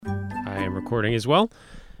am recording as well.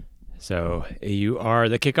 So you are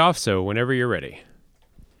the kickoff, so whenever you're ready.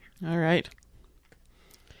 All right.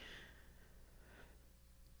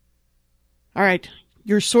 All right.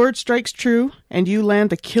 Your sword strikes true, and you land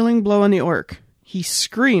the killing blow on the orc. He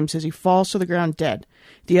screams as he falls to the ground dead.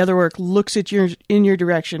 The other orc looks at in your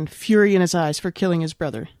direction, fury in his eyes for killing his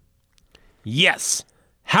brother. Yes!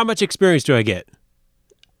 How much experience do I get?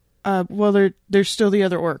 Well, there's still the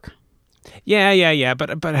other orc. Yeah,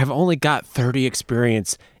 but I've only got 30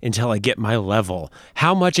 experience until I get my level.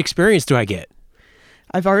 How much experience do I get?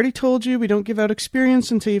 I've already told you we don't give out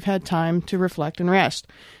experience until you've had time to reflect and rest.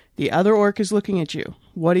 The other orc is looking at you.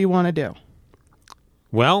 What do you want to do?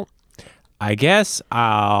 Well, I guess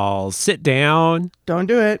I'll sit down. Don't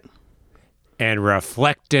do it. And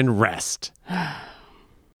reflect and rest.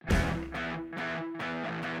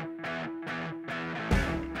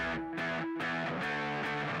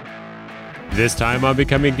 This time on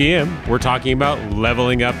Becoming DM, we're talking about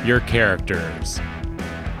leveling up your characters.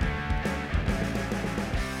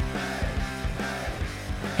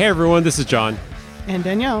 Hey everyone, this is John. And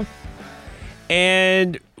Danielle.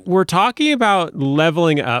 And we're talking about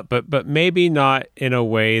leveling up, but maybe not in a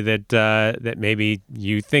way that maybe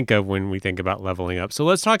you think of when we think about leveling up. So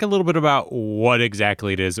let's talk a little bit about what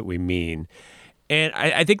exactly it is that we mean. And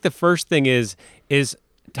I think the first thing is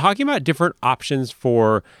talking about different options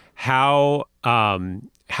for how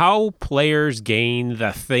players gain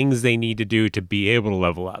the things they need to do to be able to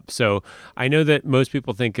level up. So I know that most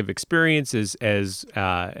people think of experience as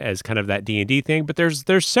kind of that D&D thing, but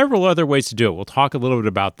there's several other ways to do it. We'll talk a little bit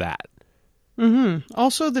about that. Mm-hmm.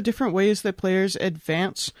 Also, the different ways that players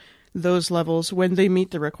advance those levels when they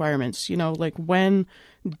meet the requirements. You know, like when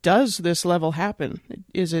does this level happen?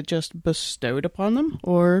 Is it just bestowed upon them?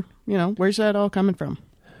 Or, you know, where's that all coming from?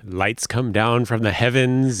 Lights come down from the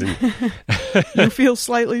heavens and you feel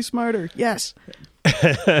slightly smarter. Yes.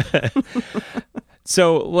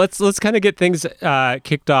 So let's kind of get things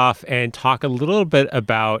kicked off and talk a little bit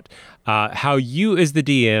about how you as the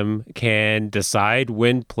DM can decide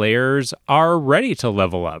when players are ready to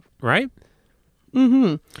level up, right?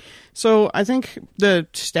 Mm-hmm. So I think the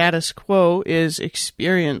status quo is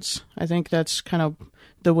experience. I think that's kind of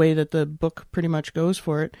the way that the book pretty much goes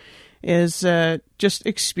for it. Is just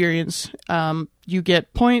experience. You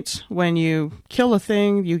get points when you kill a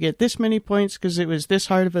thing. You get this many points because it was this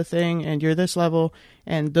hard of a thing and you're this level,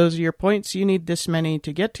 and those are your points. You need this many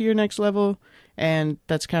to get to your next level, and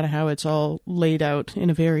that's kind of how it's all laid out in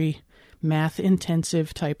a very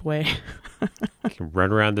math-intensive type way. You can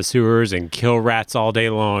run around the sewers and kill rats all day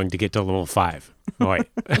long to get to level 5. Boy.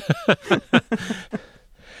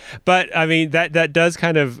 But I mean that does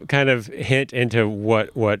kind of hint into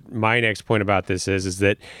what my next point about this is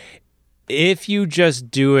that if you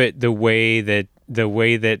just do it the way that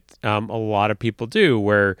a lot of people do,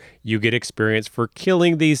 where you get experience for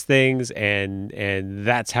killing these things and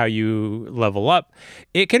that's how you level up,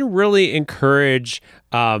 it can really encourage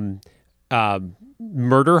murder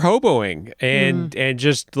hoboing and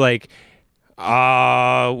just like,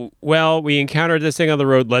 well, we encountered this thing on the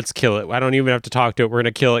road. Let's kill it. I don't even have to talk to it. We're going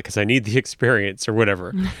to kill it because I need the experience or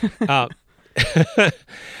whatever. But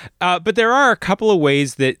there are a couple of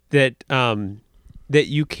ways that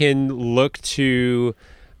you can look to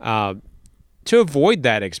avoid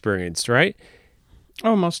that experience, right?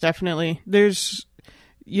 Oh, most definitely.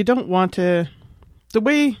 You don't want to.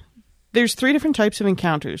 There's 3 different types of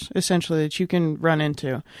encounters, essentially, that you can run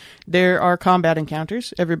into. There are combat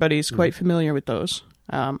encounters. Everybody's quite familiar with those.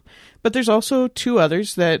 But there's also 2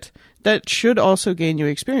 others that should also gain you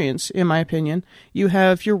experience, in my opinion. You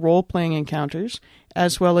have your role-playing encounters,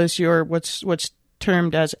 as well as your what's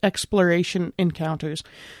termed as exploration encounters.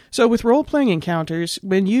 So with role-playing encounters,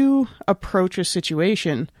 when you approach a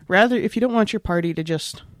situation, rather, if you don't want your party to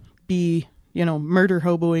just be, murder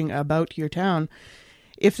hoboing about your town,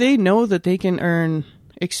 if they know that they can earn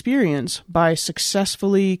experience by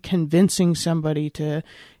successfully convincing somebody to,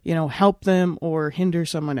 help them or hinder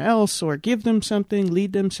someone else or give them something,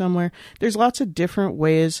 lead them somewhere, there's lots of different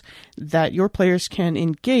ways that your players can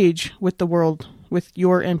engage with the world, with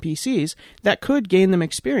your NPCs, that could gain them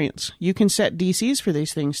experience. You can set DCs for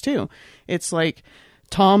these things too. It's like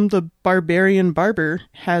Tom the Barbarian Barber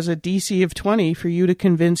has a DC of 20 for you to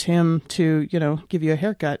convince him to, give you a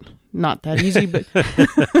haircut. Not that easy, but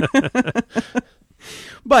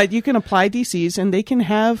but you can apply DCs and they can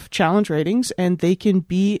have challenge ratings and they can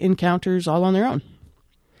be encounters all on their own.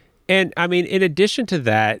 And I mean, in addition to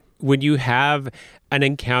that, when you have an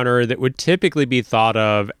encounter that would typically be thought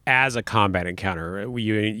of as a combat encounter,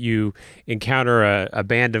 you encounter a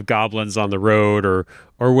band of goblins on the road or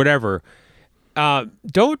whatever,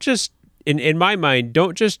 don't just in my mind,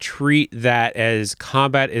 don't just treat that as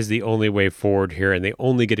combat is the only way forward here and they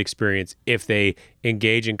only get experience if they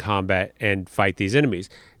engage in combat and fight these enemies.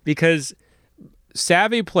 Because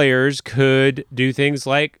savvy players could do things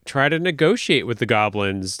like try to negotiate with the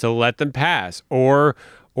goblins to let them pass, or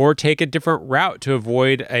take a different route to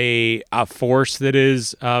avoid a force that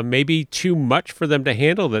is maybe too much for them to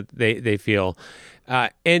handle, that they feel.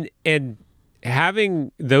 And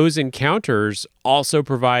having those encounters also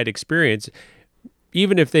provide experience,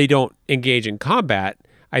 even if they don't engage in combat,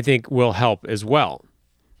 I think will help as well.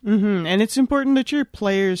 Mm-hmm. And it's important that your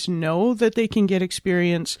players know that they can get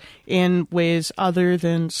experience in ways other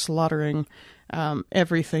than slaughtering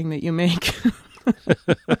everything that you make.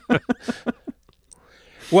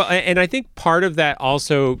 Well, and I think part of that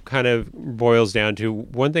also kind of boils down to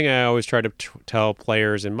one thing I always try to tell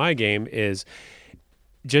players in my game is,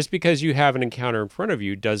 just because you have an encounter in front of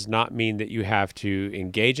you does not mean that you have to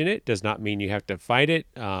engage in it, does not mean you have to fight it.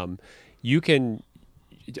 You can...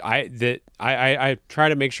 I try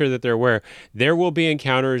to make sure that they're aware there will be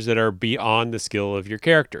encounters that are beyond the skill of your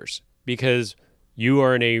characters, because you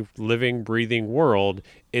are in a living, breathing world.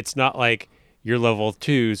 It's not like you're level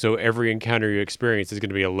 2, so every encounter you experience is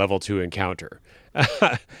going to be a level 2 encounter.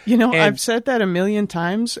 I've said that a million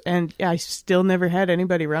times, and I still never had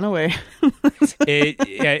anybody run away.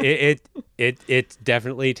 It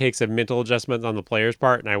definitely takes a mental adjustment on the player's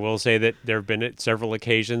part, and I will say that there have been several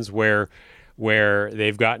occasions where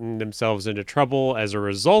they've gotten themselves into trouble as a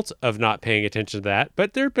result of not paying attention to that.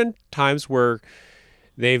 But there have been times where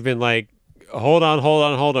they've been like, hold on,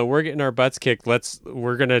 we're getting our butts kicked.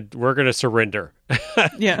 We're gonna surrender.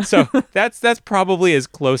 Yeah. So that's probably as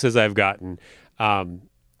close as I've gotten.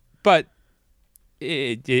 But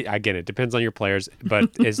again, it depends on your players.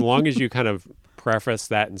 But as long as you kind of preface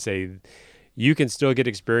that and say you can still get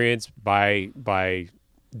experience by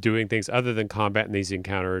doing things other than combat in these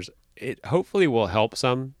encounters, it hopefully will help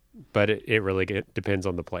some, but it really depends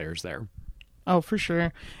on the players there. Oh, for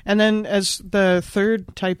sure. And then as the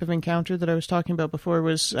third type of encounter that I was talking about before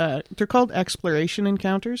was, they're called exploration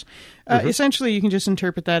encounters. Essentially, you can just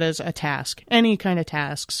interpret that as a task, any kind of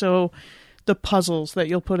task. So the puzzles that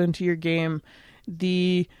you'll put into your game,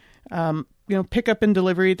 the pickup and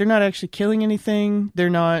delivery, they're not actually killing anything. They're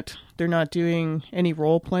not doing any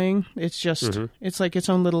role playing. It's just it's like its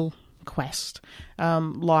own little quest.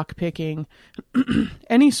 Lock picking,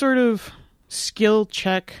 any sort of skill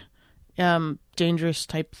check, dangerous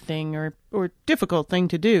type thing or difficult thing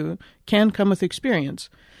to do can come with experience.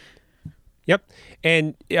 Yep.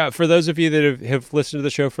 And for those of you that have listened to the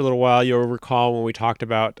show for a little while, you'll recall when we talked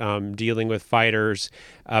about dealing with fighters,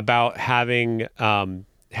 about having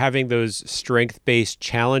those strength-based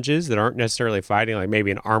challenges that aren't necessarily fighting, like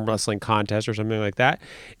maybe an arm wrestling contest or something like that.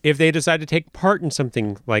 If they decide to take part in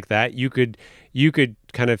something like that, you could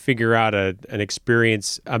kind of figure out an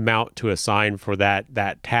experience amount to assign for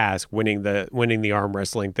that task, winning the arm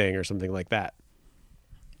wrestling thing or something like that.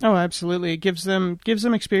 Oh, absolutely! It gives them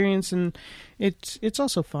experience, and it's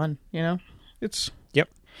also fun. It's yep.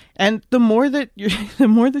 And the more that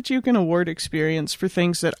you can award experience for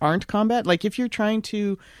things that aren't combat, like if you're trying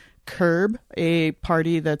to curb a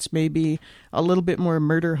party that's maybe a little bit more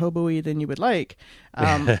murder hobo-y than you would like,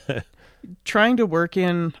 trying to work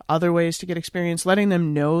in other ways to get experience, letting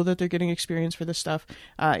them know that they're getting experience for this stuff,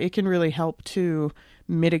 it can really help to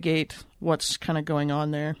mitigate what's kind of going on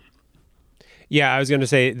there. Yeah, I was going to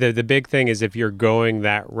say the big thing is if you're going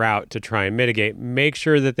that route to try and mitigate, make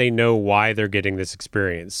sure that they know why they're getting this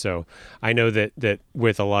experience. So I know that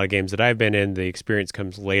with a lot of games that I've been in, the experience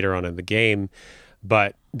comes later on in the game,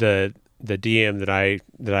 but the DM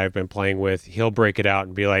that I've been playing with, he'll break it out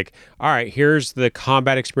and be like, all right, here's the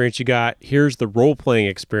combat experience you got, here's the role-playing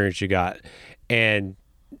experience you got. And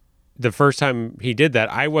the first time he did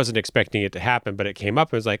that, I wasn't expecting it to happen, but it came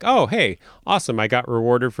up and was like, oh, hey, awesome. I got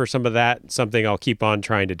rewarded for some of that, something I'll keep on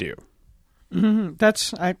trying to do.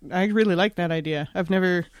 Mm-hmm. I really like that idea. I've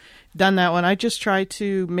never done that one. I just try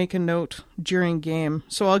to make a note during game.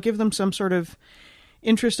 So I'll give them some sort of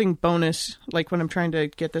interesting bonus, like when I'm trying to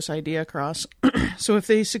get this idea across. So if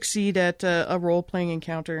they succeed at a role-playing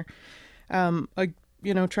encounter, trying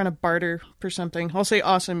to barter for something, I'll say,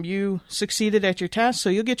 awesome, you succeeded at your task, so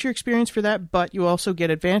you'll get your experience for that, but you also get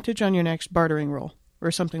advantage on your next bartering roll, or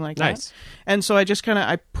something like nice. That. And so I just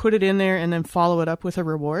I put it in there and then follow it up with a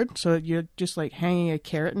reward. So you're just like hanging a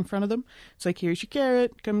carrot in front of them. It's like, here's your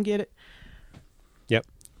carrot, come get it. Yep.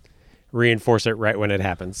 Reinforce it right when it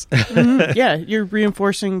happens. Mm-hmm. Yeah, you're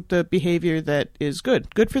reinforcing the behavior that is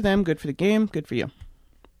good. Good for them, good for the game, good for you.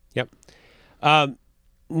 Yep.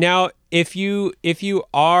 Now, if you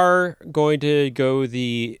are going to go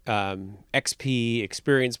the XP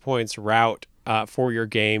experience points route for your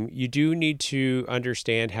game, you do need to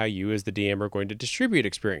understand how you as the DM are going to distribute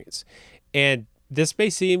experience. And this may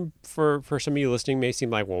seem, for some of you listening, may seem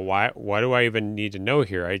like, well, why do I even need to know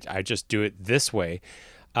here? I just do it this way.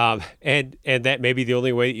 And that may be the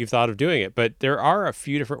only way that you've thought of doing it. But there are a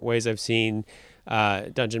few different ways I've seen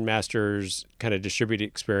dungeon masters kind of distribute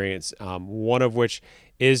experience. One of which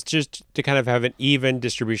is just to kind of have an even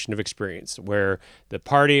distribution of experience where the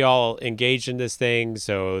party all engaged in this thing,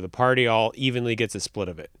 so the party all evenly gets a split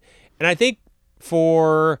of it. And I think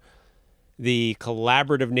for the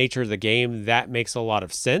collaborative nature of the game, that makes a lot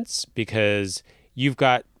of sense because you've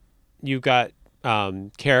got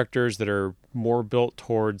characters that are more built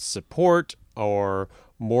towards support or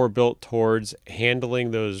more built towards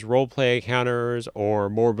handling those role play encounters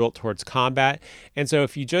or more built towards combat. And so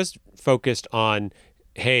if you just focused on,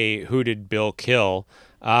 hey, who did Bill kill?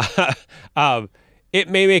 It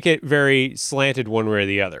may make it very slanted one way or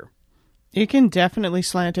the other. You can definitely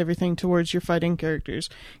slant everything towards your fighting characters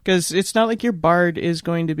because it's not like your bard is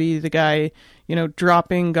going to be the guy,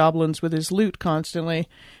 dropping goblins with his loot constantly.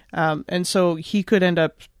 And so he could end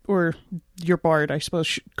up, or your bard, I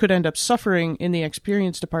suppose, could end up suffering in the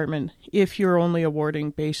experience department if you're only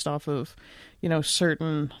awarding based off of,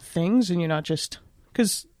 certain things and you're not just,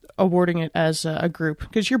 because awarding it as a group,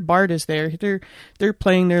 because your bard is there, they're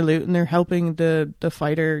playing their loot and they're helping the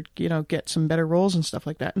fighter get some better rolls and stuff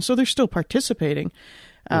like that, and so they're still participating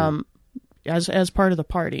as part of the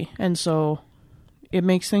party, and so it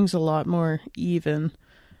makes things a lot more even.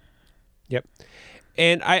 Yep.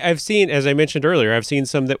 And I've seen, as I mentioned earlier, I've seen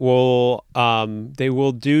some that will they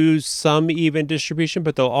will do some even distribution,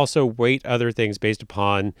 but they'll also weight other things based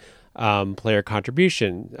upon player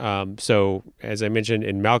contribution. So as I mentioned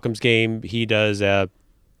in Malcolm's game, he does a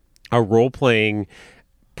role-playing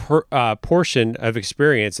portion of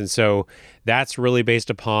experience. And so that's really based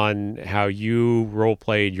upon how you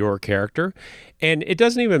role-played your character. And it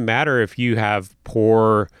doesn't even matter if you have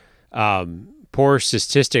poor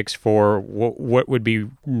statistics for what would be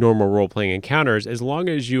normal role-playing encounters, as long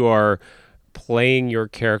as you are playing your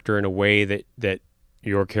character in a way that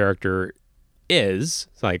your character is,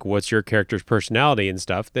 like what's your character's personality and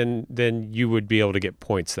stuff, then you would be able to get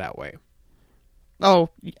points that way. Oh,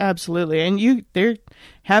 absolutely. And they're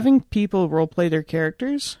having people role play their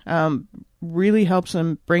characters really helps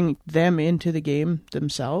them bring them into the game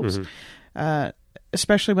themselves. Mm-hmm.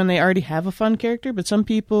 Especially when they already have a fun character. But some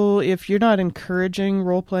people, if you're not encouraging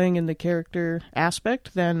role playing in the character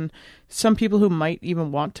aspect, then some people who might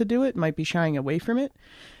even want to do it might be shying away from it.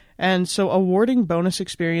 And so awarding bonus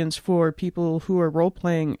experience for people who are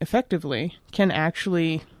role-playing effectively can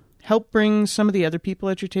actually help bring some of the other people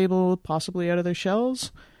at your table possibly out of their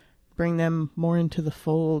shells, bring them more into the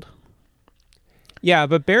fold. Yeah,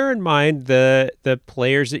 but bear in mind the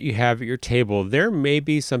players that you have at your table, there may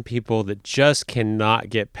be some people that just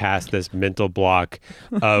cannot get past this mental block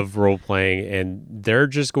of role-playing, and they're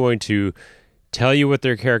just going to tell you what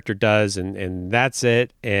their character does, and that's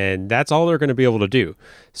it, and that's all they're going to be able to do.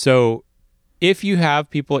 So if you have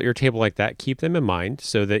people at your table like that, keep them in mind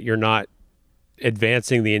so that you're not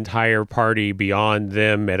advancing the entire party beyond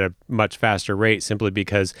them at a much faster rate simply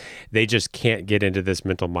because they just can't get into this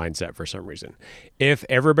mental mindset for some reason. If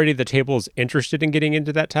everybody at the table is interested in getting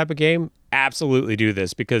into that type of game, absolutely do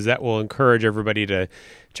this, because that will encourage everybody to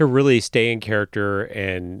really stay in character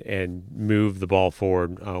and move the ball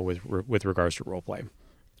forward with regards to role play.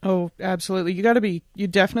 Oh, absolutely. You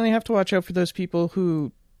definitely have to watch out for those people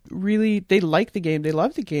who really, they like the game, they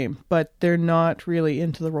love the game, but they're not really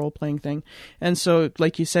into the role-playing thing. And so,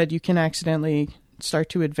 like you said, you can accidentally start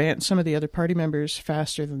to advance some of the other party members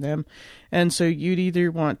faster than them. And so you'd either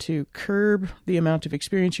want to curb the amount of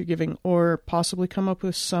experience you're giving or possibly come up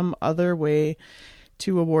with some other way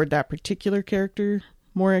to award that particular character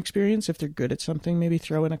more experience. If they're good at something, maybe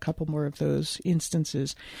throw in a couple more of those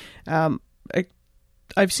instances.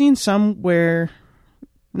 I've seen some where,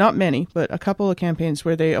 not many, but a couple of campaigns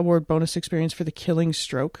where they award bonus experience for the killing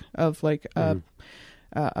stroke of like a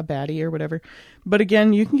baddie or whatever. But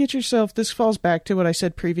again, you can get yourself, this falls back to what I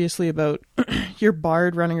said previously about your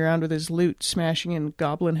bard running around with his loot smashing in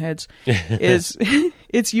goblin heads.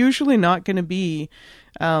 It's usually not going to be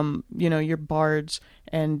your bards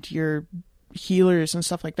and your healers and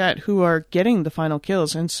stuff like that who are getting the final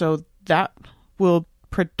kills, and so that will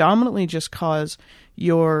predominantly just cause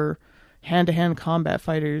your hand-to-hand combat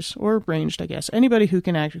fighters, or ranged, I guess, anybody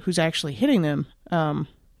who's actually hitting them,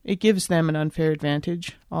 it gives them an unfair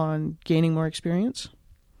advantage on gaining more experience.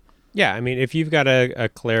 Yeah, I mean, if you've got a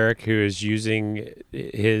cleric who is using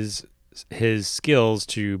his skills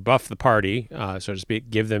to buff the party, so to speak,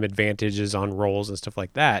 give them advantages on rolls and stuff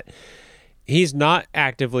like that, he's not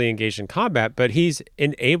actively engaged in combat, but he's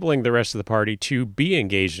enabling the rest of the party to be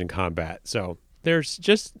engaged in combat. So there's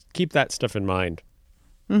just keep that stuff in mind.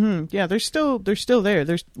 Mm-hmm. Yeah, they're still there.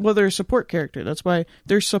 They're a support character. That's why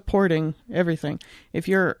they're supporting everything. If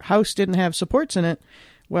your house didn't have supports in it,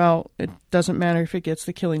 well, it doesn't matter if it gets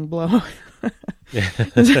the killing blow.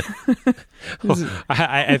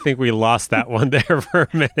 I think we lost that one there for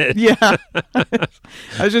a minute. Yeah,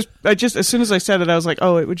 I just as soon as I said it, I was like,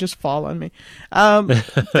 oh, it would just fall on me.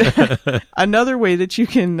 Another way that you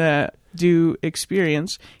can do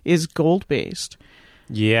experience is gold based.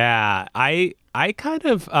 Yeah, I kind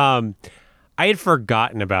of I had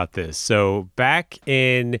forgotten about this. So back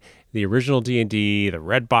in the original D&D, the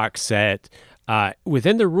red box set,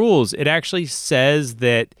 within the rules, it actually says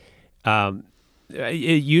that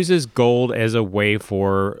it uses gold as a way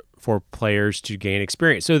for players to gain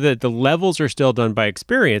experience. So that the levels are still done by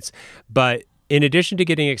experience, but in addition to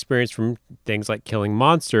getting experience from things like killing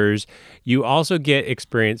monsters, you also get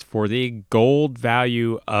experience for the gold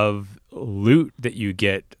value of loot that you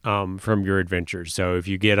get from your adventures. So if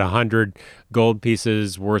you get 100 gold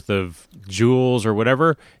pieces worth of jewels or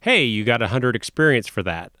whatever, hey, you got 100 experience for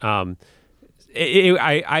that.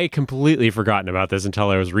 I completely forgotten about this until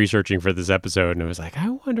I was researching for this episode, and I was like, I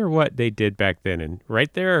wonder what they did back then. And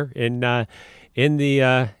right there in the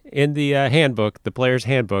handbook, the player's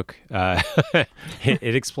handbook,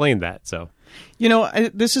 it explained that. So,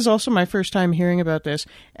 this is also my first time hearing about this,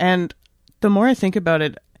 and the more I think about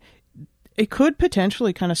it, it could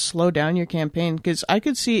potentially kind of slow down your campaign, because I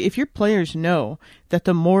could see if your players know that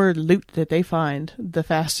the more loot that they find, the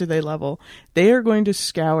faster they level, they are going to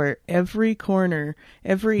scour every corner,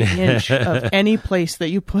 every inch of any place that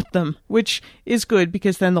you put them, which is good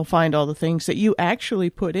because then they'll find all the things that you actually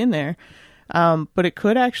put in there. But it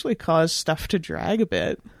could actually cause stuff to drag a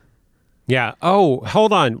bit. Yeah. Oh,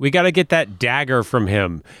 hold on. We got to get that dagger from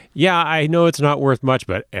him. Yeah, I know it's not worth much,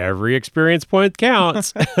 but every experience point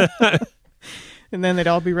counts. And then they'd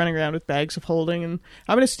all be running around with bags of holding, and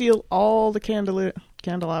I'm going to steal all the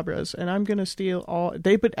candelabras, and I'm going to steal all...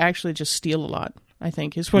 They would actually just steal a lot, I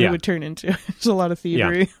think, is what it would turn into. It's a lot of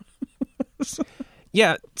thievery. Yeah.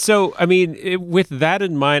 Yeah, so, I mean, with that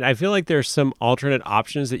in mind, I feel like there's some alternate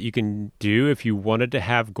options that you can do if you wanted to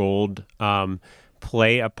have gold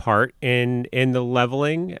play a part in the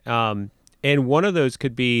leveling. And one of those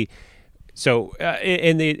could be... So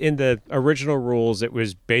in the original rules, it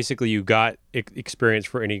was basically you got experience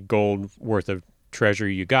for any gold worth of treasure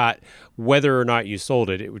you got, whether or not you sold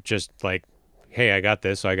it. It was just like, hey, I got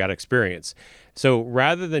this, so I got experience. So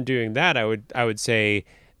rather than doing that, I would say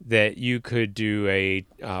that you could do a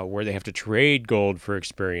where they have to trade gold for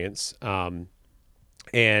experience,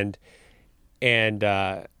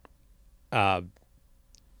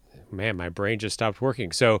 man, my brain just stopped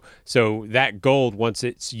working. So that gold, once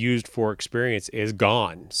it's used for experience, is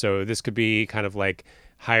gone. So this could be kind of like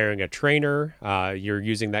hiring a trainer. You're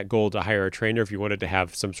using that gold to hire a trainer if you wanted to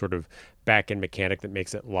have some sort of back-end mechanic that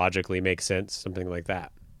makes it logically make sense, something like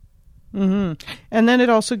that. Mm-hmm. And then it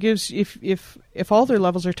also gives, if all their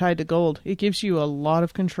levels are tied to gold, it gives you a lot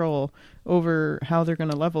of control over how they're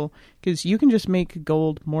going to level, because you can just make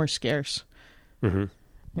gold more scarce. Mm-hmm.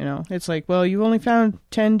 It's like, well, you only found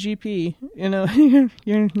 10 GP,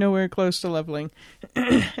 you're nowhere close to leveling.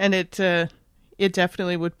 And it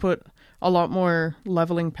definitely would put a lot more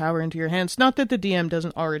leveling power into your hands. Not that the DM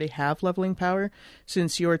doesn't already have leveling power,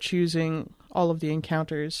 since you're choosing all of the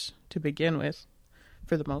encounters to begin with,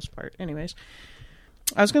 for the most part. Anyways,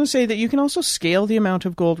 I was going to say that you can also scale the amount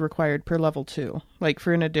of gold required per level too. Like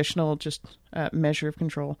for an additional just measure of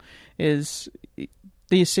control is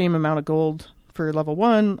the same amount of gold for level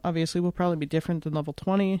 1, obviously, will probably be different than level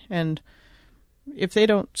 20. And if they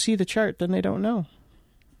don't see the chart, then they don't know.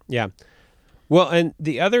 Yeah. Well, and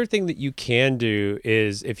the other thing that you can do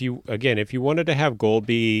is if you wanted to have gold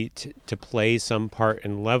be to play some part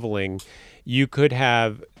in leveling, you could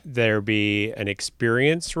have there be an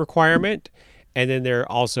experience requirement, and then there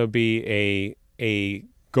also be a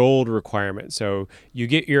gold requirement. So you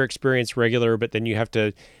get your experience regular, but then you have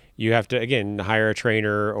to again hire a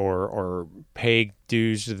trainer or pay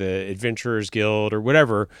dues to the Adventurers Guild or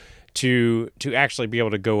whatever to actually be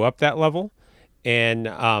able to go up that level. And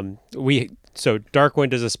so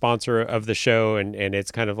Darkwind is a sponsor of the show, and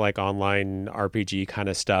it's kind of like online RPG kind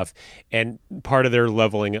of stuff. And part of their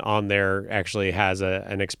leveling on there actually has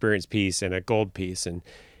an experience piece and a gold piece. And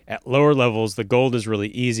at lower levels, the gold is really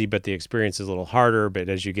easy, but the experience is a little harder. But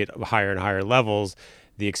as you get higher and higher levels,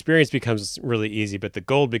 the experience becomes really easy, but the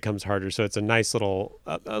gold becomes harder. So it's a nice a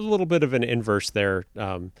little bit of an inverse there.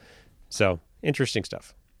 So interesting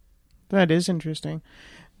stuff. That is interesting.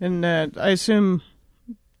 And I assume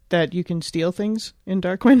that you can steal things in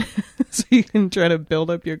Darkwind, so you can try to build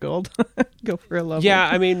up your gold, go for a level. Yeah,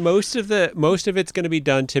 I mean, most of it's going to be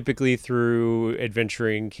done typically through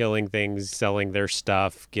adventuring, killing things, selling their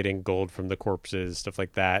stuff, getting gold from the corpses, stuff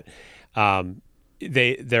like that.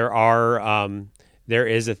 There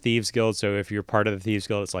is a thieves guild, so if you're part of the thieves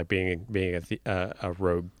guild, it's like being a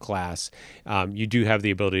rogue class. You do have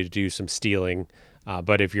the ability to do some stealing,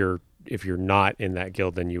 but if you're not in that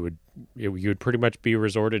guild, then you would pretty much be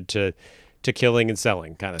resorted to killing and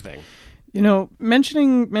selling kind of thing. You know,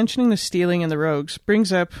 mentioning the stealing and the rogues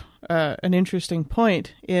brings up an interesting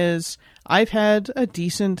point. Is I've had a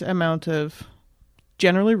decent amount of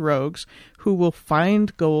generally rogues who will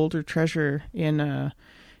find gold or treasure in a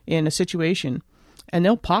situation, and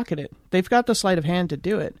they'll pocket it. They've got the sleight of hand to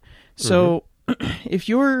do it. So if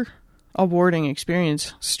you're awarding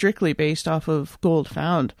experience strictly based off of gold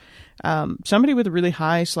found, somebody with a really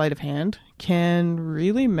high sleight of hand can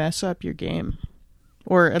really mess up your game,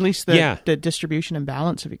 or at least the distribution and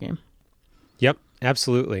balance of your game. Yep,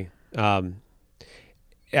 absolutely.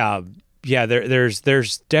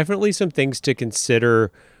 There's definitely some things to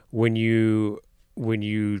consider when you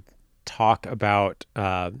talk about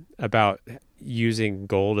using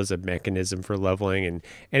gold as a mechanism for leveling, and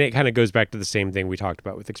it kind of goes back to the same thing we talked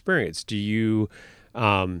about with experience. Do you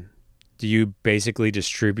basically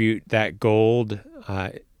distribute that gold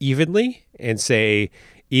evenly and say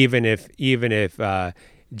even if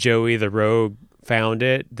Joey the rogue found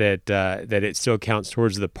it, that it still counts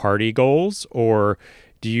towards the party goals, or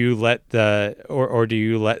do you let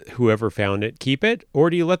whoever found it keep it,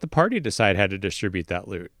 or do you let the party decide how to distribute that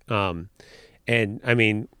loot? And I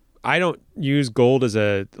mean, I don't use gold as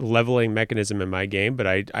a leveling mechanism in my game, but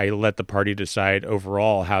I let the party decide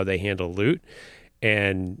overall how they handle loot,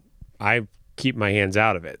 and I keep my hands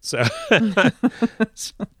out of it. So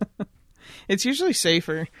it's usually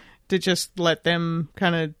safer to just let them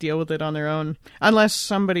kind of deal with it on their own, unless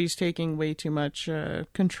somebody's taking way too much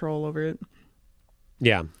control over it.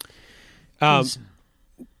 Yeah. The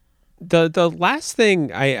last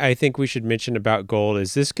thing I think we should mention about gold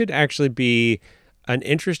is this could actually be an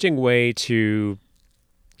interesting way to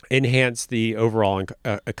enhance the overall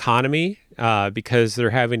economy, because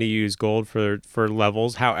they're having to use gold for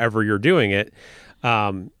levels. However you're doing it,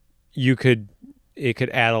 it could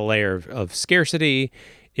add a layer of scarcity.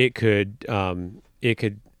 It could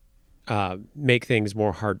make things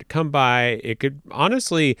more hard to come by. It could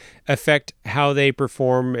honestly affect how they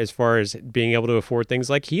perform as far as being able to afford things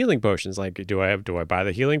like healing potions. Like, do I buy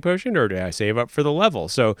the healing potion, or do I save up for the level?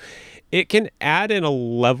 So it can add in a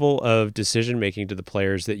level of decision making to the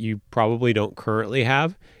players that you probably don't currently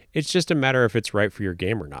have. It's just a matter if it's right for your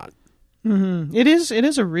game or not. Mm-hmm. It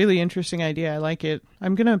is a really interesting idea. I like it.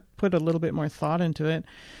 I'm gonna put a little bit more thought into it,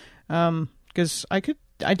 because I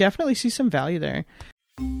definitely see some value there.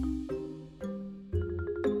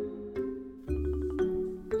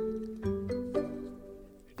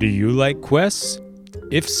 Do you like quests?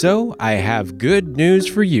 If so, I have good news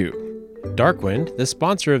for you. Darkwind, the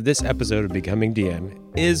sponsor of this episode of Becoming DM,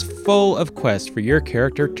 is full of quests for your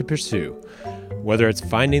character to pursue. Whether it's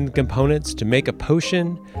finding the components to make a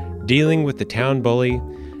potion, dealing with the town bully,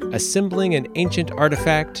 assembling an ancient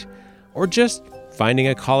artifact, or just finding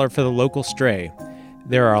a collar for the local stray,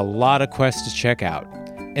 there are a lot of quests to check out.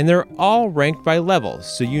 And they're all ranked by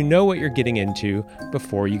levels, so you know what you're getting into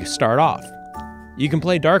before you start off. You can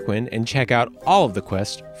play Darkwind and check out all of the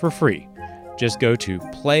quests for free. Just go to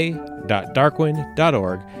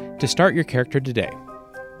play.darkwind.org to start your character today.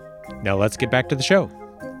 Now let's get back to the show.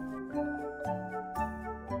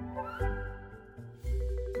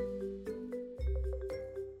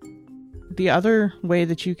 The other way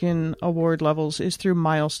that you can award levels is through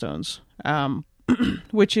milestones,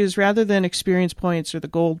 which is, rather than experience points or the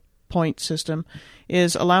gold point system,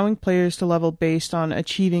 is allowing players to level based on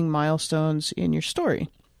achieving milestones in your story.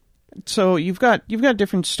 So you've got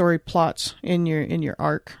different story plots in your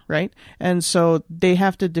arc, right? And so they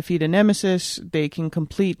have to defeat a nemesis. They can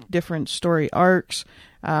complete different story arcs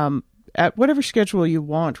at whatever schedule you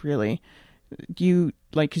want, really.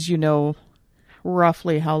 Because you know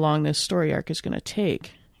roughly how long this story arc is going to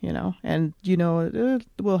take, and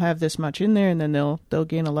we'll have this much in there, and then they'll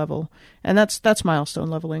gain a level, and that's milestone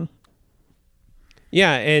leveling.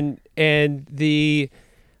 Yeah, and the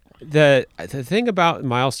thing about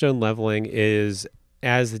milestone leveling is,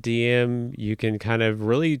 as the DM, you can kind of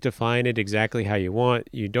really define it exactly how you want.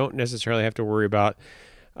 You don't necessarily have to worry about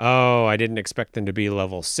oh, I didn't expect them to be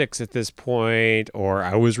level 6 at this point, or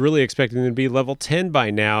I was really expecting them to be level 10 by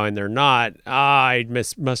now and they're not. I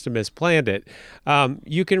must have misplanned it.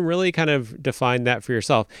 You can really kind of define that for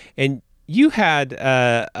yourself. And you had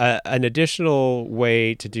an additional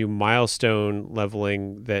way to do milestone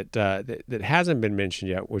leveling that hasn't been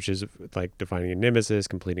mentioned yet, which is like defining a nemesis,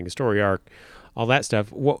 completing a story arc, all that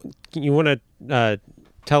stuff. What you want to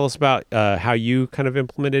tell us about how you kind of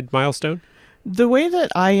implemented milestone? The way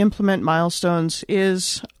that I implement milestones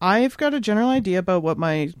is I've got a general idea about what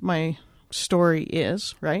my story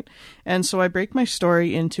is, right? And so I break my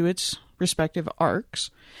story into its respective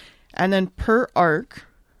arcs. And then per arc,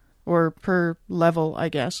 or per level, I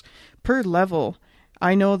guess, per level,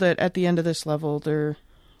 I know that at the end of this level, they're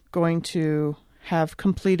going to have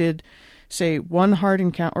completed, say, one hard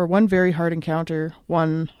encounter, or one very hard encounter,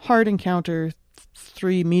 one hard encounter,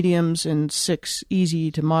 3 mediums, and 6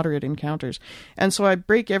 easy to moderate encounters. And so I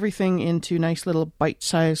break everything into nice little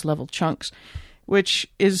bite-sized level chunks, which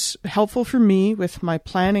is helpful for me with my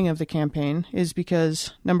planning of the campaign, is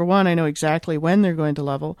because, number one, I know exactly when they're going to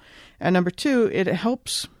level, and number two, it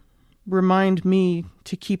helps remind me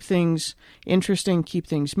to keep things interesting, keep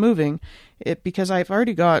things moving, because I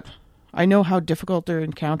know how difficult their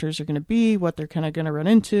encounters are going to be, what they're kind of going to run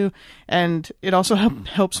into, and it also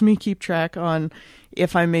helps me keep track on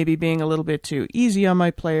if I'm maybe being a little bit too easy on my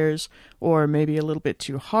players, or maybe a little bit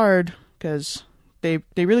too hard, because they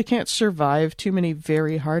really can't survive too many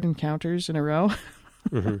very hard encounters in a row.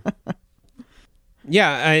 Mm-hmm.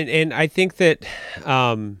 Yeah, and I think that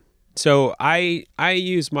so I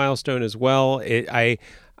use milestone as well. I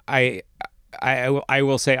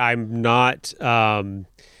will say I'm not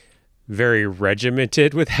very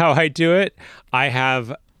regimented with how I do it. I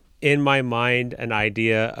have in my mind an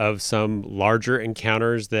idea of some larger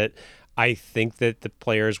encounters that I think that the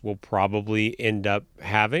players will probably end up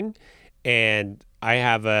having, and I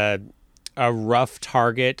have a rough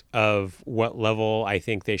target of what level I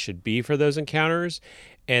think they should be for those encounters,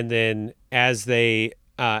 and then as they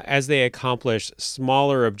accomplish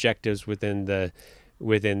smaller objectives within the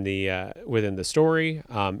story,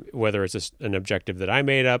 whether it's an objective that I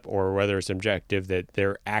made up or whether it's an objective that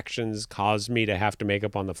their actions caused me to have to make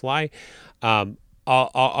up on the fly,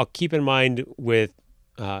 I'll keep in mind with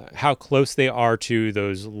how close they are to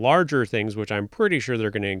those larger things, which I'm pretty sure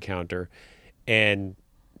they're going to encounter, and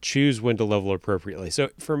choose when to level appropriately. So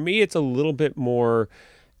for me, it's a little bit more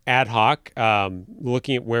ad hoc,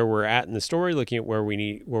 looking at where we're at in the story, looking at where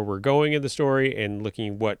we're going in the story, and looking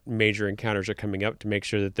at what major encounters are coming up to make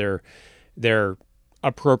sure that they're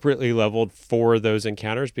appropriately leveled for those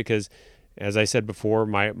encounters. Because, as I said before,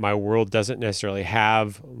 my world doesn't necessarily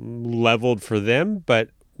have leveled for them, but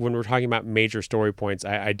when we're talking about major story points,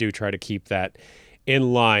 I do try to keep that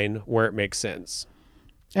in line where it makes sense.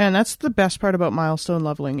 And that's the best part about milestone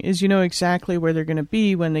leveling, is you know exactly where they're going to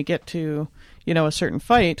be when they get to, a certain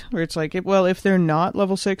fight, where it's like, well, if they're not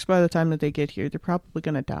level 6 by the time that they get here, they're probably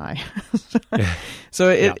going to die. So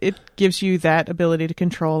it gives you that ability to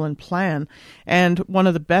control and plan. And one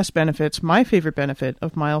of the best benefits, my favorite benefit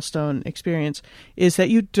of milestone experience, is that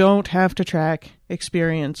you don't have to track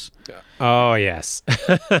experience. Oh, yes.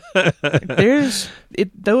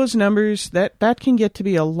 Those numbers, that can get to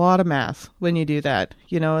be a lot of math when you do that.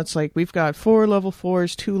 It's like we've got 4 level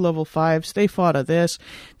 4s, 2 level 5s. They fought a this.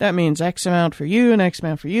 That means X amount for you and X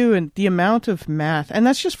amount for you. And the amount of math, and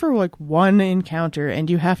that's just for like one encounter. And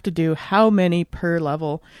you have to do how many per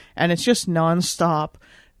level. And it's just non-stop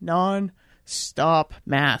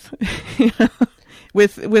math.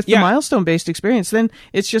 With the milestone-based experience, then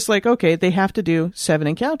it's just like, okay, they have to do 7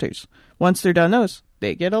 encounters. Once they're done those,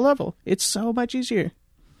 they get a level. It's so much easier.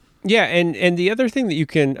 Yeah, and the other thing that you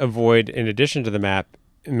can avoid in addition to the math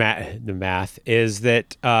is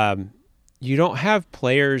that you don't have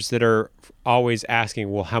players that are always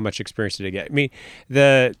asking, well, how much experience did I get? I mean,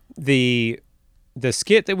 the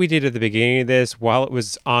skit that we did at the beginning of this, while it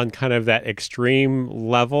was on kind of that extreme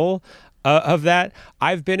level of that,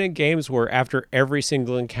 I've been in games where after every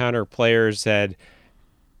single encounter, players said,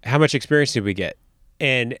 how much experience did we get?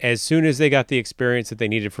 And as soon as they got the experience that they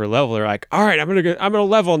needed for a level, they're like, all right, I'm gonna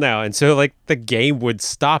level now. And so like the game would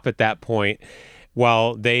stop at that point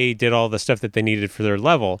while they did all the stuff that they needed for their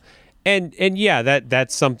level. And yeah,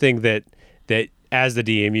 that's something that as the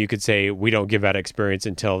DM you could say, we don't give out experience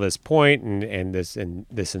until this point and this and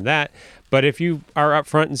that. But if you are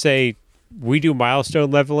upfront and say, we do milestone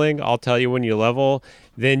leveling, I'll tell you when you level,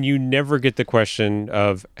 then you never get the question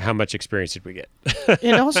of how much experience did we get.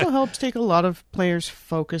 It also helps take a lot of players'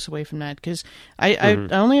 focus away from that, because I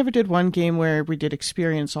only ever did one game where we did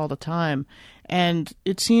experience all the time, and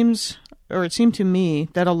it seems or it seemed to me,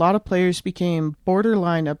 that a lot of players became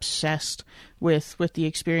borderline obsessed with the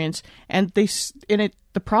experience, and the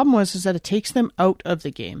problem is that it takes them out of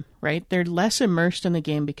the game, right? They're less immersed in the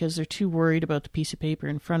game because they're too worried about the piece of paper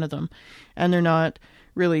in front of them, and they're not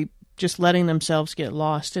really just letting themselves get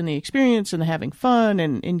lost in the experience and having fun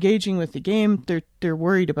and engaging with the game. They're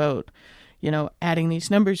worried about, adding these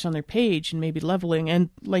numbers on their page and maybe leveling. And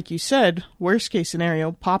like you said, worst case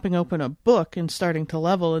scenario, popping open a book and starting to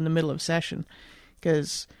level in the middle of session.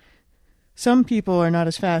 Because some people are not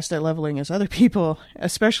as fast at leveling as other people,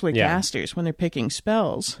 especially casters, when they're picking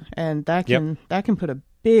spells. And that can put a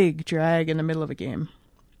big drag in the middle of a game.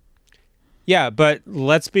 Yeah, but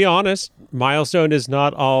let's be honest, Milestone is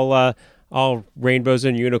not all rainbows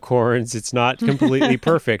and unicorns. It's not completely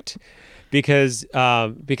perfect. Because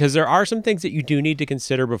there are some things that you do need to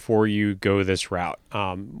consider before you go this route.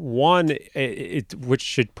 One, which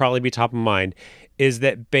should probably be top of mind, is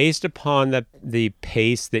that based upon the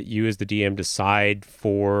pace that you as the DM decide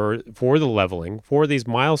for the leveling, for these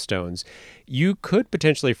milestones, you could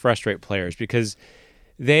potentially frustrate players because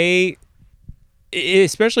they,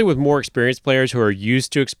 especially with more experienced players who are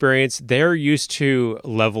used to experience, they're used to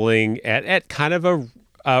leveling at kind of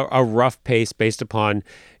a rough pace based upon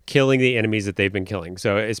killing the enemies that they've been killing.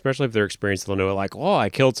 So especially if they're experienced, they'll know like, oh, I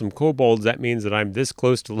killed some kobolds. That means that I'm this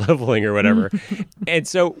close to leveling or whatever. And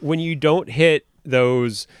so when you don't hit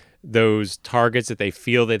those targets that they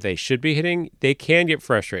feel that they should be hitting, they can get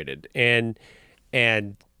frustrated. And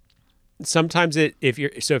sometimes if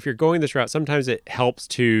you're going this route, sometimes it helps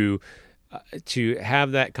to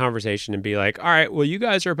have that conversation and be like, all right, well, you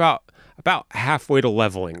guys are about halfway to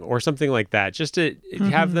leveling or something like that, just to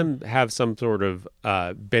have them have some sort of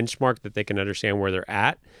benchmark that they can understand where they're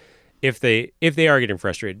at. If they are getting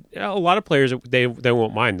frustrated, a lot of players, they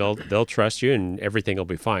won't mind. They'll trust you and everything will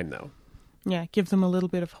be fine though. Yeah, give them a little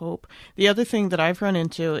bit of hope. The other thing that I've run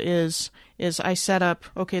into is I set up,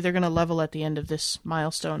 okay, they're going to level at the end of this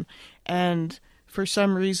milestone, and for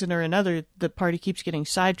some reason or another, the party keeps getting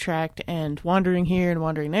sidetracked and wandering here and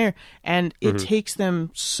wandering there, and it takes them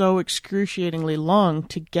so excruciatingly long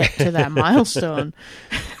to get to that milestone.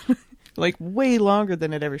 Like way longer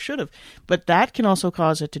than it ever should have. But that can also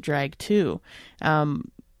cause it to drag too.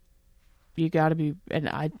 You got to be, and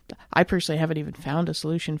I personally haven't even found a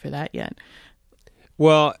solution for that yet.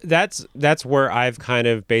 Well, that's where I've kind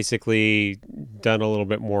of basically done a little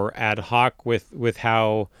bit more ad hoc with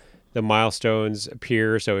how the milestones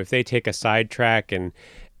appear. So if they take a sidetrack and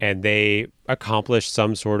they accomplish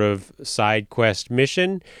some sort of side quest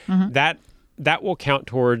mission, that will count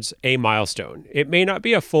towards a milestone. It may not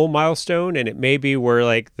be a full milestone, and it may be where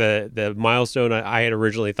like the milestone I had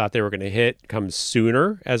originally thought they were going to hit comes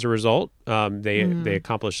sooner as a result. They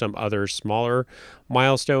accomplish some other smaller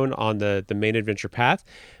milestone on the main adventure path.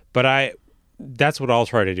 But that's what I'll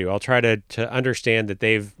try to do. I'll try to understand that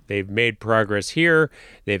they've made progress here,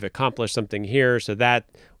 they've accomplished something here, so that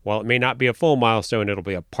while it may not be a full milestone, it'll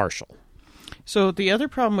be a partial. So the other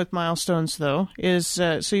problem with milestones, though, is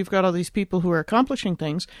so you've got all these people who are accomplishing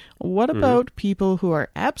things. What about people who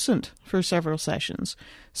are absent for several sessions?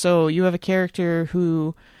 So you have a character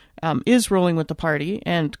who is rolling with the party,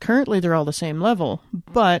 and currently they're all the same level,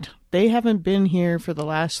 but they haven't been here for the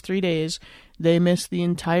last 3 days. They missed the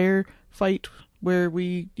entire fight where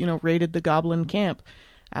we, raided the goblin camp,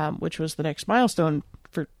 which was the next milestone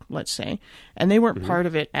for, let's say, and they weren't part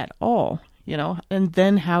of it at all, and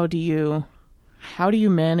then how do you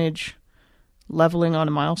manage leveling on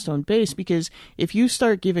a milestone base? Because if you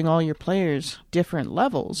start giving all your players different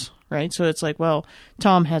levels, right? So it's like, well,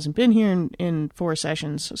 Tom hasn't been here in 4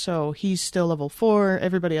 sessions, so he's still level 4,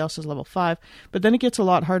 everybody else is level 5, but then it gets a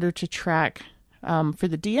lot harder to track for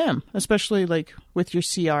the DM, especially like with your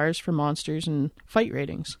CRs for monsters and fight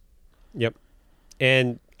ratings. Yep.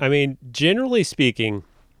 And I mean, generally speaking,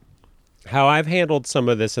 how I've handled some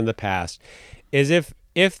of this in the past is if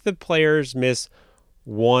the players miss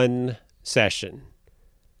one session,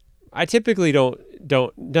 I typically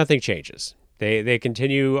nothing changes. They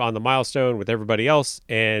continue on the milestone with everybody else,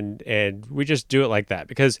 and we just do it like that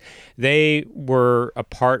because they were a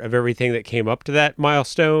part of everything that came up to that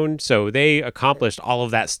milestone, so they accomplished all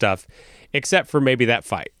of that stuff except for maybe that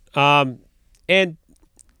fight. And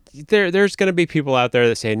there's going to be people out there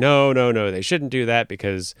that say no, they shouldn't do that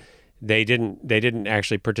because they didn't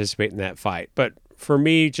actually participate in that fight. But for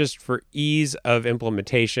me, just for ease of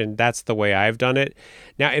implementation, that's the way I've done it.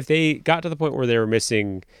 Now, if they got to the point where they were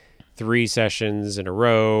missing 3 sessions in a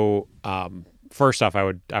row, first off, I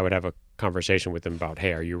would have a conversation with them about,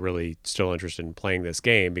 hey, are you really still interested in playing this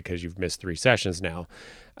game because you've missed 3 sessions now?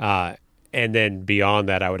 and then beyond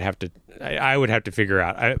that, I would have to figure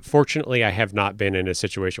out. Fortunately, I have not been in a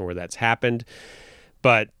situation where that's happened,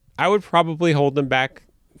 but I would probably hold them back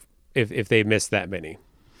if they miss that many.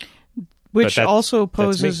 Which also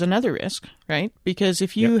poses another risk, right? Because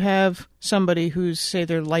if you have somebody who's, say,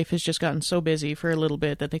 their life has just gotten so busy for a little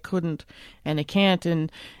bit that they couldn't and they can't, and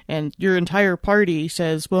your entire party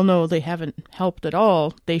says, well, no, they haven't helped at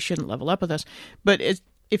all, they shouldn't level up with us. But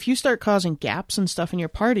if you start causing gaps and stuff in your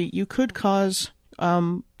party, you could cause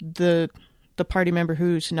the party member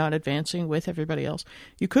who's not advancing with everybody else,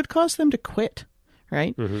 you could cause them to quit,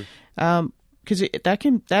 right? Mm-hmm. Because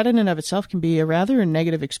that in and of itself can be a rather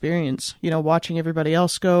negative experience, watching everybody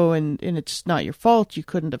else go, and it's not your fault. You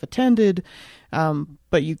couldn't have attended,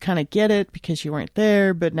 but you kind of get it because you weren't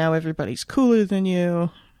there, but now everybody's cooler than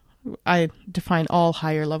you. I define all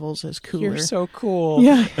higher levels as cooler. You're so cool.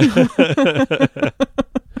 Yeah.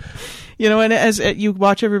 And as you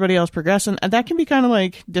watch everybody else progress, and that can be kind of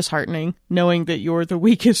like disheartening, knowing that you are the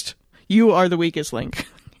weakest link.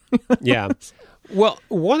 Yeah. Well,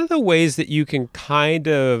 one of the ways that you can kind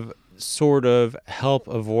of sort of help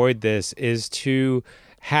avoid this is to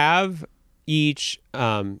have each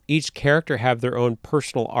character have their own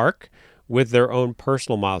personal arc with their own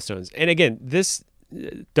personal milestones. And again, this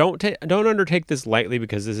don't undertake this lightly,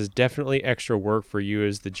 because this is definitely extra work for you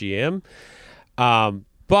as the GM.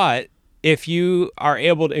 But if you are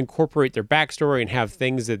able to incorporate their backstory and have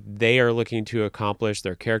things that they are looking to accomplish,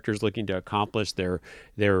 their characters looking to accomplish, their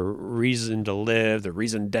reason to live, the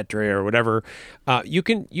reason d'etre, or whatever, you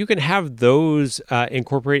can have those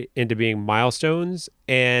incorporate into being milestones,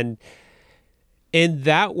 and in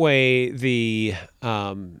that way, the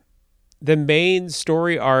main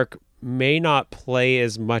story arc may not play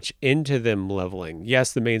as much into them leveling.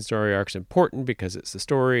 Yes, the main story arc is important because it's the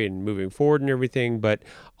story and moving forward and everything, but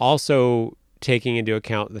also taking into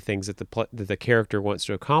account the things that the character wants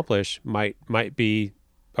to accomplish might be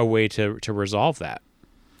a way to resolve that.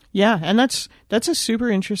 Yeah, and that's a super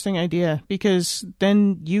interesting idea, because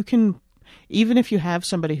then you can, even if you have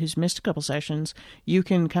somebody who's missed a couple sessions, you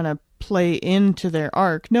can kind of play into their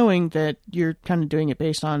arc, knowing that you're kind of doing it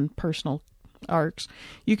based on personal arcs.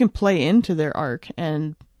 You can play into their arc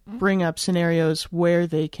and bring up scenarios where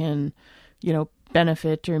they can,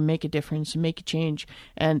 benefit or make a difference and make a change,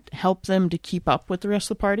 and help them to keep up with the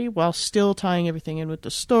rest of the party while still tying everything in with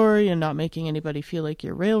the story and not making anybody feel like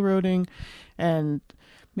you're railroading, and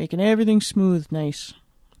making everything smooth, nice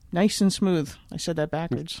and smooth. I said that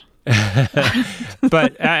backwards.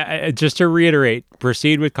 But just to reiterate,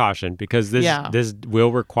 proceed with caution, because this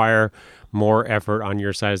will require more effort on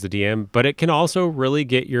your side as the DM, but it can also really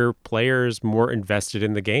get your players more invested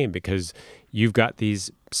in the game, because you've got these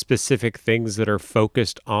specific things that are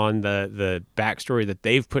focused on the backstory that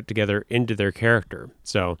they've put together into their character.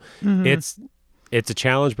 So it's a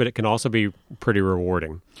challenge, but it can also be pretty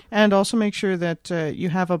rewarding. And also make sure that you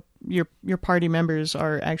have your party members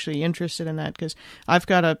are actually interested in that, because I've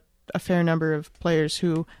got a fair number of players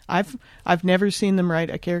who I've never seen them write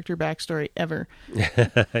a character backstory ever.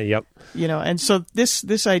 Yep. And so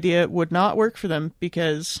this idea would not work for them,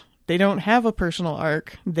 because they don't have a personal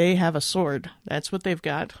arc. They have a sword. That's what they've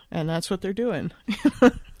got, and that's what they're doing.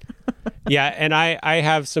 Yeah, and I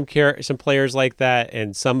have some players like that,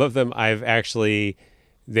 and some of them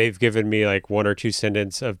they've given me like one or two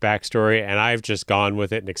sentences of backstory, and I've just gone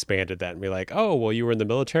with it and expanded that and be like, oh, well, you were in the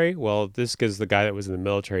military? Well, this is the guy that was in the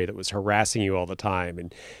military that was harassing you all the time,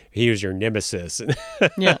 and he was your nemesis, and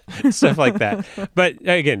yeah, stuff like that. But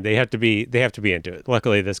again, they have to be into it.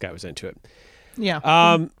 Luckily, this guy was into it. Yeah,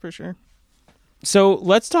 for sure. So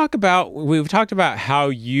we've talked about how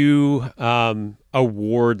you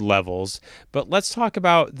award levels, but let's talk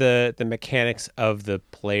about the mechanics of the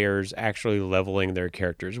players actually leveling their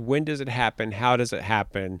characters. When does it happen? How does it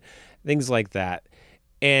happen? Things like that.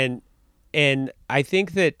 And I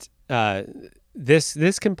think that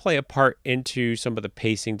this can play a part into some of the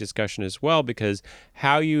pacing discussion as well, because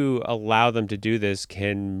how you allow them to do this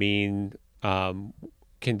can mean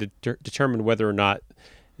determine whether or not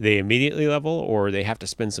they immediately level, or they have to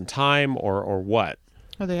spend some time, or what.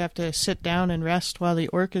 Or they have to sit down and rest while the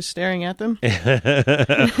orc is staring at them.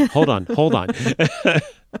 Hold on.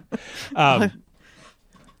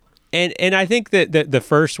 And I think that the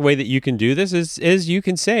first way that you can do this is you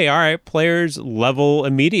can say, all right, players level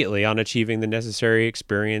immediately on achieving the necessary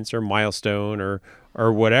experience or milestone or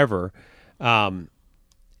whatever. And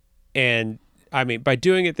I mean, by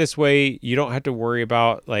doing it this way, you don't have to worry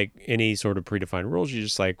about like any sort of predefined rules. You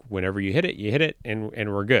just like, whenever you hit it, and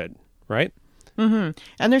we're good, right?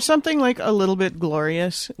 And there's something like a little bit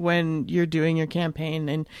glorious when you're doing your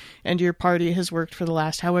campaign and your party has worked for the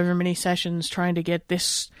last however many sessions trying to get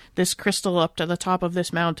this crystal up to the top of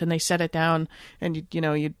this mount, and they set it down, and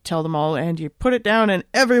you tell them all, and you put it down, and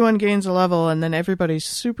everyone gains a level, and then everybody's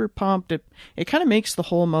super pumped. It kind of makes the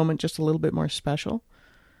whole moment just a little bit more special.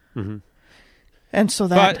 And so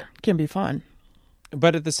that can be fun.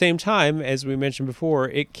 But at the same time, as we mentioned before,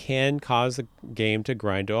 it can cause the game to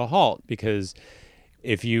grind to a halt, because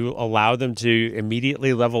if you allow them to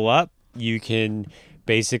immediately level up, you can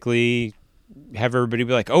basically have everybody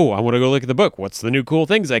be like, oh, I want to go look at the book. What's the new cool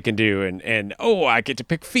things I can do? And oh, I get to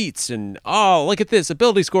pick feats. And oh, look at this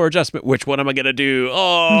ability score adjustment. Which one am I going to do?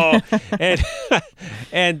 Oh,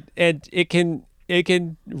 and it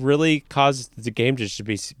can really cause the game just to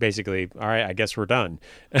be basically, all right, I guess we're done.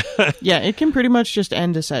 Yeah, it can pretty much just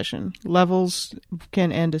end a session. Levels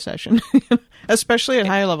can end a session, especially at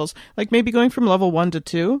higher levels. Like maybe going from level 1 to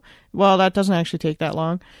 2, well, that doesn't actually take that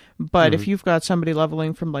long. But if you've got somebody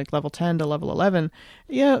leveling from like level 10 to level 11,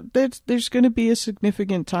 yeah, there's going to be a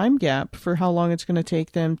significant time gap for how long it's going to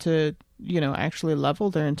take them to, actually level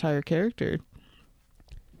their entire character.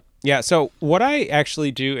 Yeah, so what I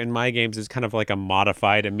actually do in my games is kind of like a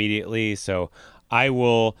modified immediately. So I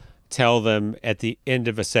will tell them at the end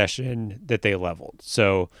of a session that they leveled.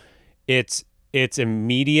 So it's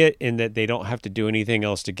immediate in that they don't have to do anything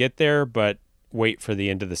else to get there, but wait for the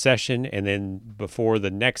end of the session. And then before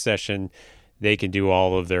the next session, they can do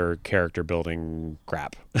all of their character building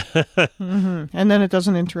crap. And then it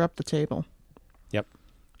doesn't interrupt the table. Yep.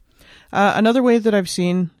 Another way that I've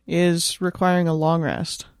seen is requiring a long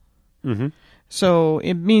rest. So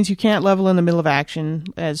it means you can't level in the middle of action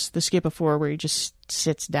as the skip before where he just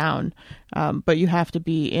sits down, but you have to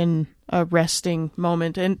be in a resting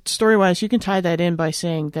moment. And story-wise, you can tie that in by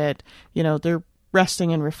saying that, they're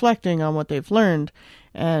resting and reflecting on what they've learned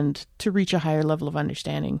and to reach a higher level of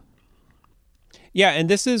understanding. Yeah, and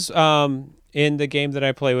this is in the game that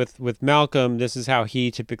I play with Malcolm. This is how he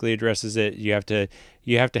typically addresses it. You have to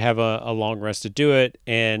have a long rest to do it,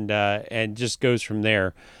 and just goes from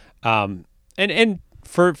there. And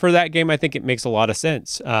for that game, I think it makes a lot of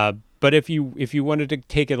sense. But if you wanted to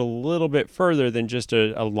take it a little bit further than just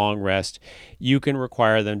a long rest, you can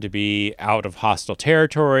require them to be out of hostile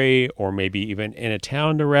territory or maybe even in a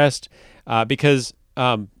town to rest, because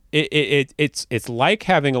it's like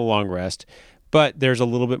having a long rest, but there's a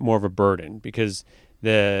little bit more of a burden, because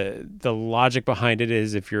the logic behind it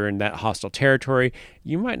is if you're in that hostile territory,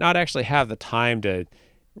 you might not actually have the time to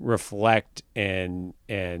reflect and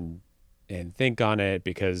think on it,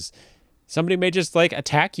 because somebody may just like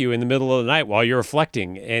attack you in the middle of the night while you're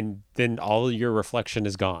reflecting, and then all your reflection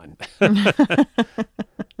is gone.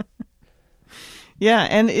 Yeah,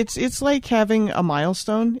 and it's like having a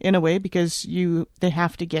milestone in a way, because they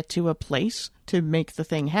have to get to a place to make the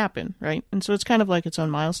thing happen, right? And so it's kind of like its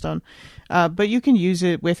own milestone. But you can use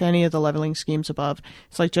it with any of the leveling schemes above.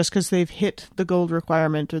 It's like just because they've hit the gold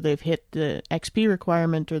requirement or they've hit the XP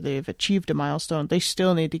requirement or they've achieved a milestone, they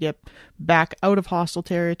still need to get back out of hostile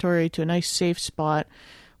territory to a nice safe spot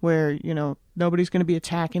where, nobody's going to be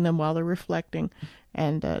attacking them while they're reflecting,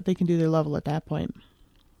 and they can do their level at that point.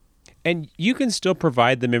 And you can still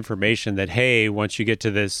provide them information that, hey, once you get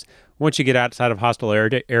outside of hostile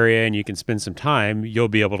area and you can spend some time, you'll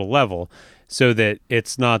be able to level, so that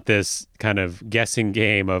it's not this kind of guessing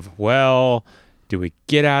game of, well, do we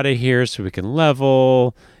get out of here so we can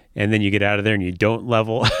level? And then you get out of there and you don't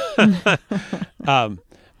level.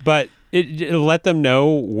 But it'll let them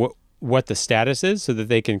know what the status is so that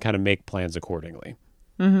they can kind of make plans accordingly.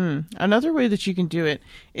 Another way that you can do it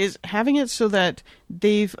is having it so that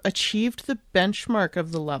they've achieved the benchmark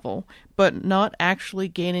of the level, but not actually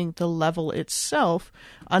gaining the level itself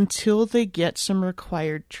until they get some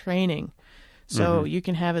required training. So you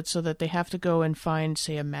can have it so that they have to go and find,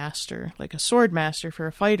 say, a master, like a sword master for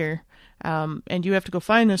a fighter, and you have to go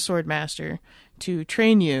find this sword master to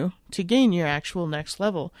train you to gain your actual next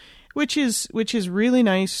level, which is really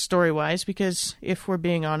nice story-wise, because if we're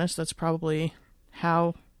being honest, that's probably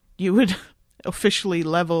how you would officially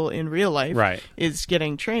level in real life, right? Is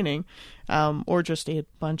getting training, or just a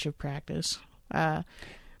bunch of practice. But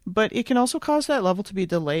it can also cause that level to be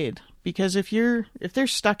delayed, because if they're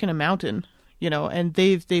stuck in a mountain, and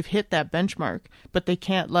they've hit that benchmark, but they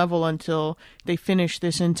can't level until they finish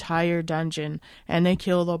this entire dungeon and they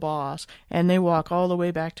kill the boss and they walk all the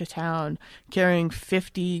way back to town carrying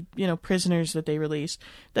 50, prisoners that they released.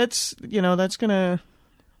 That's gonna.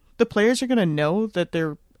 The players are going to know that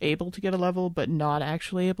they're able to get a level, but not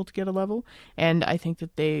actually able to get a level. And I think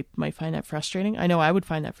that they might find that frustrating. I know I would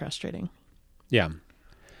find that frustrating. Yeah.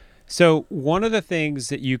 So one of the things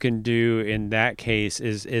that you can do in that case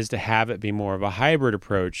is to have it be more of a hybrid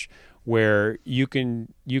approach, where you can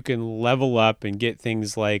level up and get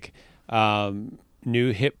things like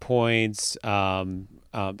new hit points,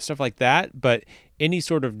 stuff like that. But any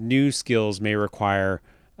sort of new skills may require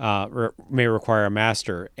a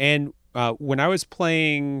master. And when I was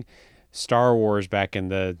playing Star Wars back in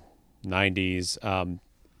the 90s,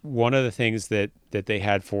 one of the things that they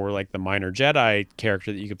had for like the minor Jedi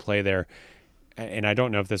character that you could play there, and I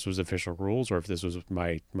don't know if this was official rules or if this was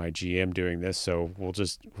my GM doing this, so we'll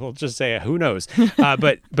just say who knows.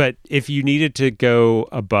 But if you needed to go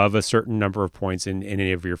above a certain number of points in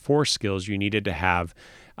any of your force skills, you needed to have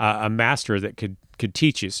a master that could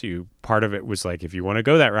teach you. So part of it was like, if you want to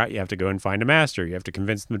go that route, you have to go and find a master. You have to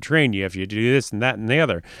convince them to train you. You have to do this and that and the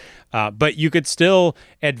other. But you could still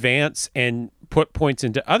advance and put points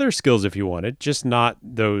into other skills if you wanted, just not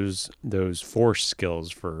those force skills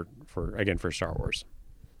for Star Wars.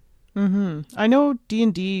 Mm-hmm. I know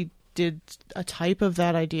D&D did a type of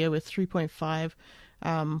that idea with 3.5,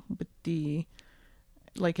 with the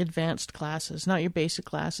like advanced classes, not your basic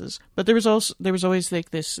classes. But there was always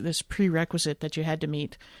like this prerequisite that you had to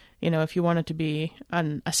meet. You know, if you wanted to be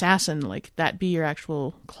an assassin, like that be your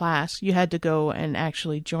actual class, you had to go and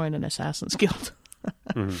actually join an assassin's guild.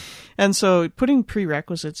 Mm-hmm. And so putting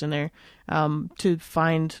prerequisites in there to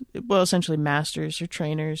find, well, essentially masters or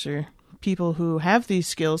trainers or people who have these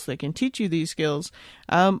skills that can teach you these skills.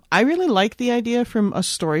 I really like the idea from a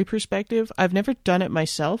story perspective. I've never done it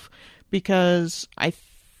myself because I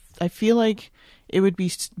feel like it would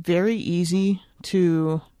be very easy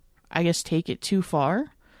to, I guess, take it too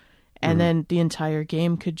far. And then the entire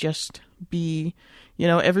game could just be, you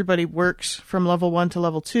know, everybody works from level 1 to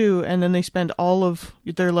level 2, and then they spend all of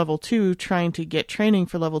their level 2 trying to get training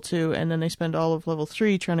for level 2, and then they spend all of level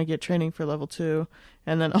 3 trying to get training for level 2,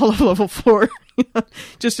 and then all of level 4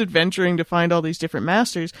 just adventuring to find all these different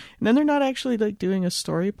masters, and then they're not actually like doing a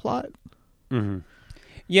story plot. Mm-hmm.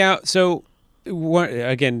 Yeah, so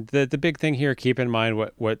again, the big thing here, keep in mind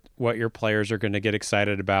what your players are going to get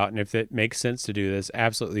excited about, and if it makes sense to do this,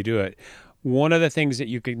 absolutely do it. One of the things that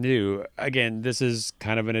you can do, again, this is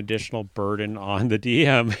kind of an additional burden on the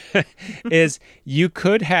DM, is you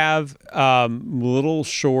could have little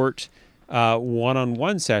short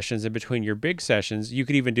one-on-one sessions in between your big sessions. You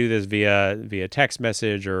could even do this via text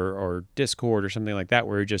message or Discord or something like that,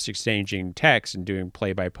 where you're just exchanging text and doing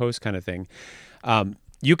play-by-post kind of thing.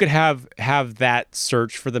 You could have that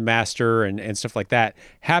search for the master and stuff like that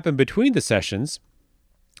happen between the sessions,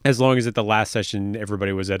 as long as at the last session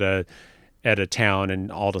everybody was at a town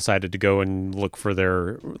and all decided to go and look for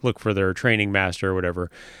their training master or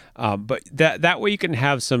whatever. But that way you can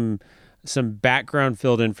have some background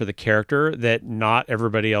filled in for the character that not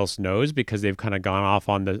everybody else knows, because they've kind of gone off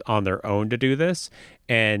on their own to do this,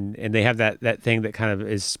 and they have that thing that kind of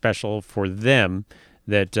is special for them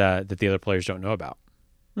that the other players don't know about.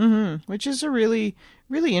 Mm-hmm. Which is a really,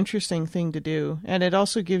 really interesting thing to do. And it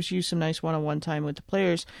also gives you some nice one-on-one time with the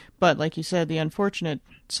players. But like you said, the unfortunate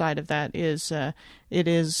side of that is it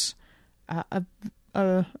is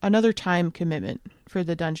another time commitment for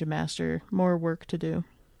the dungeon master, more work to do.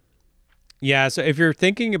 Yeah, so if you're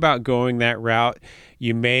thinking about going that route,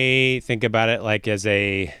 you may think about it like as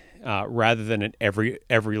a rather than an every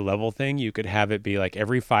level thing, you could have it be like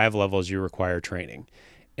every 5 levels you require training.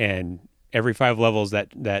 And every 5 levels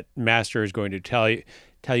that master is going to tell you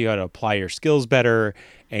how to apply your skills better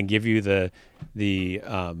and give you the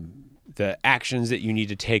actions that you need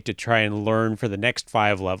to take to try and learn for the next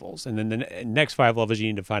 5 levels. And then the next 5 levels, you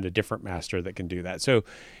need to find a different master that can do that. So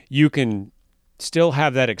you can still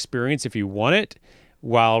have that experience if you want it,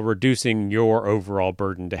 while reducing your overall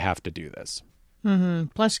burden to have to do this. Mm-hmm.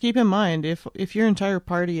 Plus, keep in mind, if your entire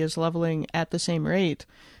party is leveling at the same rate,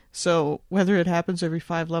 so whether it happens every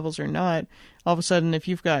 5 levels or not, all of a sudden, if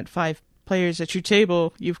you've got 5 players at your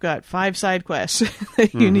table, you've got 5 side quests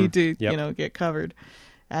that you need to, get covered.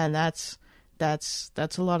 And that's a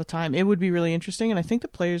lot of time. It would be really interesting, and I think the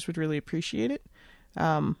players would really appreciate it.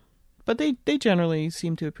 But they generally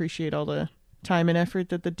seem to appreciate all the time and effort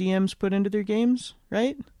that the DMs put into their games,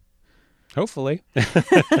 right? Hopefully.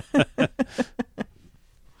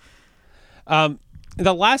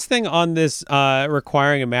 The last thing on this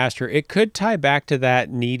requiring a master, it could tie back to that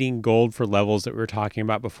needing gold for levels that we were talking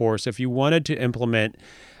about before. So if you wanted to implement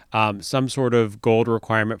some sort of gold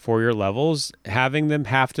requirement for your levels, having them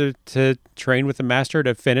have to train with the master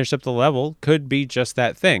to finish up the level could be just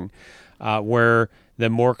that thing, where the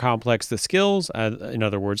more complex the skills, in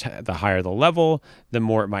other words, the higher the level, the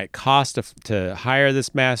more it might cost to hire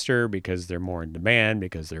this master, because they're more in demand,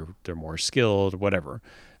 because they're more skilled, whatever.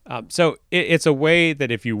 So it's a way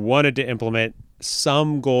that if you wanted to implement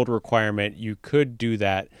some gold requirement, you could do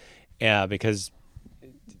that because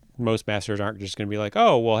most masters aren't just going to be like,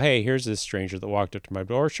 oh, well, hey, here's this stranger that walked up to my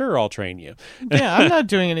door. Sure, I'll train you. Yeah, I'm not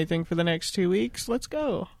doing anything for the next 2 weeks. Let's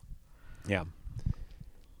go. Yeah.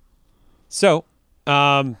 So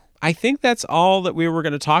I think that's all that we were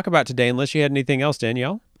going to talk about today, unless you had anything else,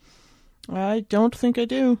 Danielle. I don't think I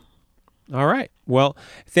do. All right. Well,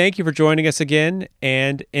 thank you for joining us again.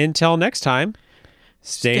 And until next time,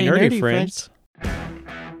 stay nerdy, friends.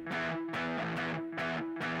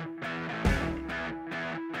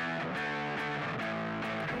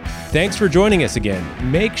 Thanks for joining us again.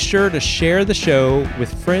 Make sure to share the show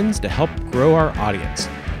with friends to help grow our audience.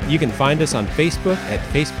 You can find us on Facebook at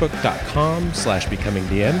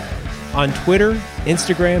facebook.com/becomingdm. On Twitter,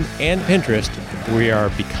 Instagram, and Pinterest, we are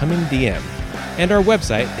Becoming DM. And our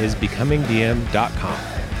website is becomingdm.com.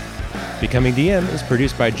 Becoming DM is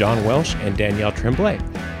produced by John Welsh and Danielle Tremblay.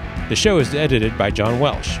 The show is edited by John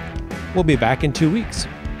Welsh. We'll be back in 2 weeks.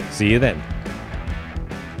 See you then.